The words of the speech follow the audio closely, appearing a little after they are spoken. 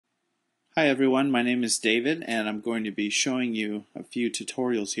Hi everyone, my name is David and I'm going to be showing you a few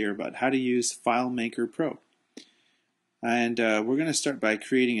tutorials here about how to use Filemaker Pro. And we're going to start by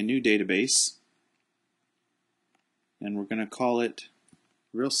creating a new database, and we're going to call it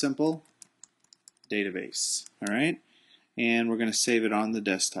real simple database. Alright, and we're going to save it on the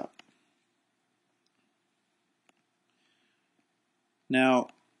desktop. Now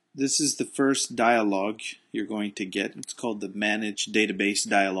this is the first dialog you're going to get. It's called the Manage Database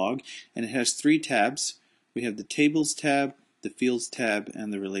dialog, and it has three tabs. We have the Tables tab, the Fields tab,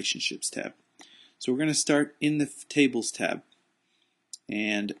 and the Relationships tab. So we're going to start in the Tables tab,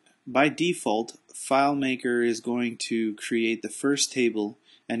 and by default FileMaker is going to create the first table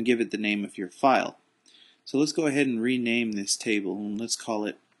and give it the name of your file. So let's go ahead and rename this table, and let's call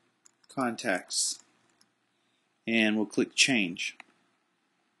it Contacts, and we'll click Change.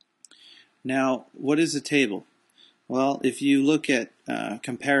 Now, what is a table? Well, if you look at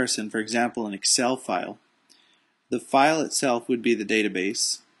comparison, for example, an Excel file, the file itself would be the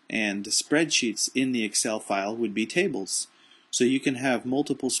database, and the spreadsheets in the Excel file would be tables. So you can have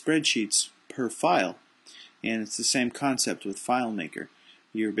multiple spreadsheets per file, and it's the same concept with FileMaker.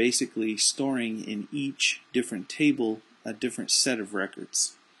 You're basically storing in each different table a different set of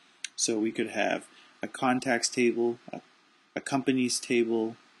records. So we could have a contacts table, a companies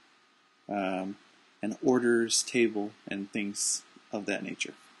table, an orders table, and things of that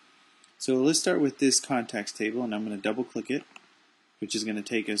nature. So let's start with this contacts table, and I'm going to double click it, which is going to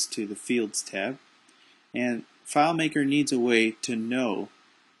take us to the Fields tab. And FileMaker needs a way to know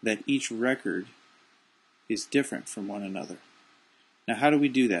that each record is different from one another. Now, how do we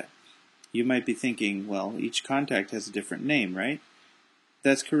do that? You might be thinking, well, each contact has a different name, right?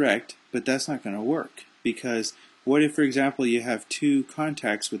 That's correct, but that's not going to work, because what if, for example, you have two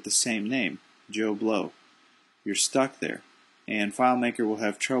contacts with the same name, Joe Blow? You're stuck there, and FileMaker will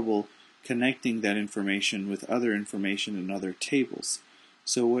have trouble connecting that information with other information in other tables.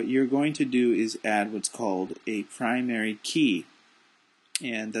 So what you're going to do is add what's called a primary key,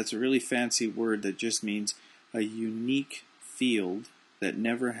 and that's a really fancy word that just means a unique field that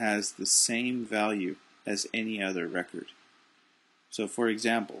never has the same value as any other record. So for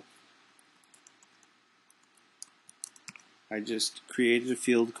example, I just created a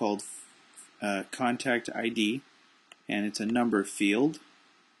field called Contact ID, and it's a number field,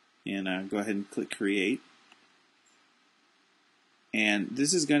 and go ahead and click Create. And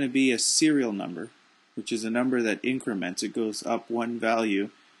this is going to be a serial number, which is a number that increments. It goes up one value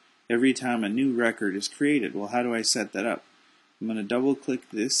every time a new record is created. Well, how do I set that up? I'm going to double click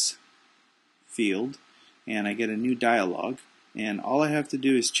this field, and I get a new dialog, and all I have to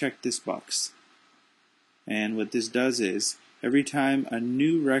do is check this box. And what this does is, every time a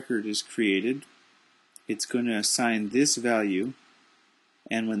new record is created, it's going to assign this value,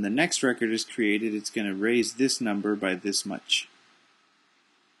 and when the next record is created, it's going to raise this number by this much.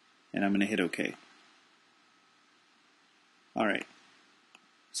 And I'm going to hit OK. Alright,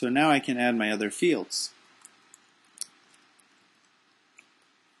 so now I can add my other fields.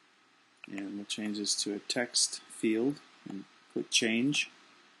 And we'll change this to a text field, and click Change.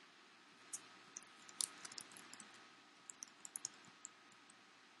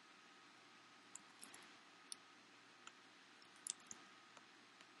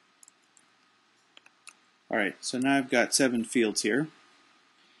 Alright, so now I've got 7 fields here,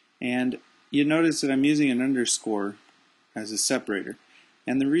 and you notice that I'm using an underscore as a separator.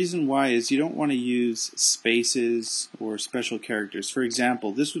 And the reason why is you don't want to use spaces or special characters. For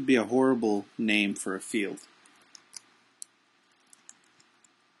example, this would be a horrible name for a field.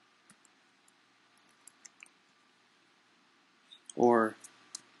 Or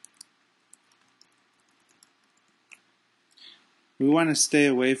we want to stay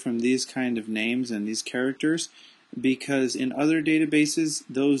away from these kind of names and these characters, because in other databases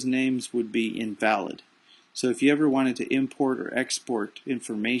those names would be invalid. So if you ever wanted to import or export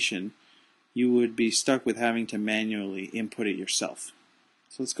information, you would be stuck with having to manually input it yourself.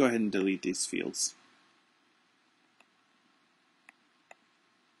 So let's go ahead and delete these fields.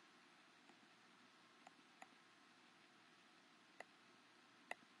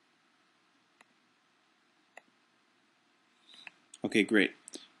 Okay, great.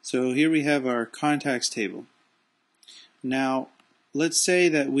 So here we have our contacts table. Now, let's say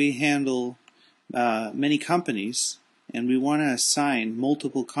that we handle many companies, and we want to assign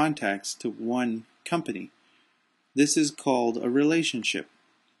multiple contacts to one company. This is called a relationship.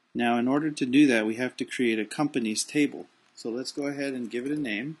 Now, in order to do that, we have to create a companies table. So let's go ahead and give it a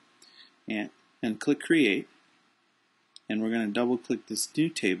name, and click Create. And we're going to double click this new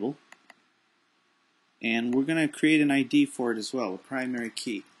table, and we're going to create an ID for it as well, a primary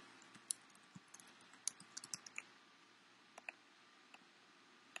key.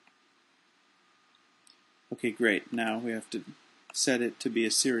 Okay, great. Now we have to set it to be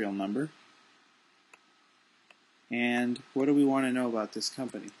a serial number. And what do we want to know about this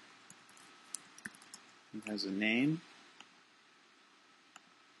company? It has a name.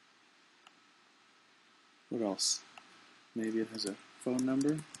 What else? Maybe it has a phone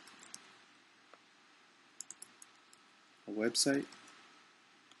number, a website.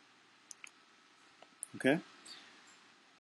 Okay?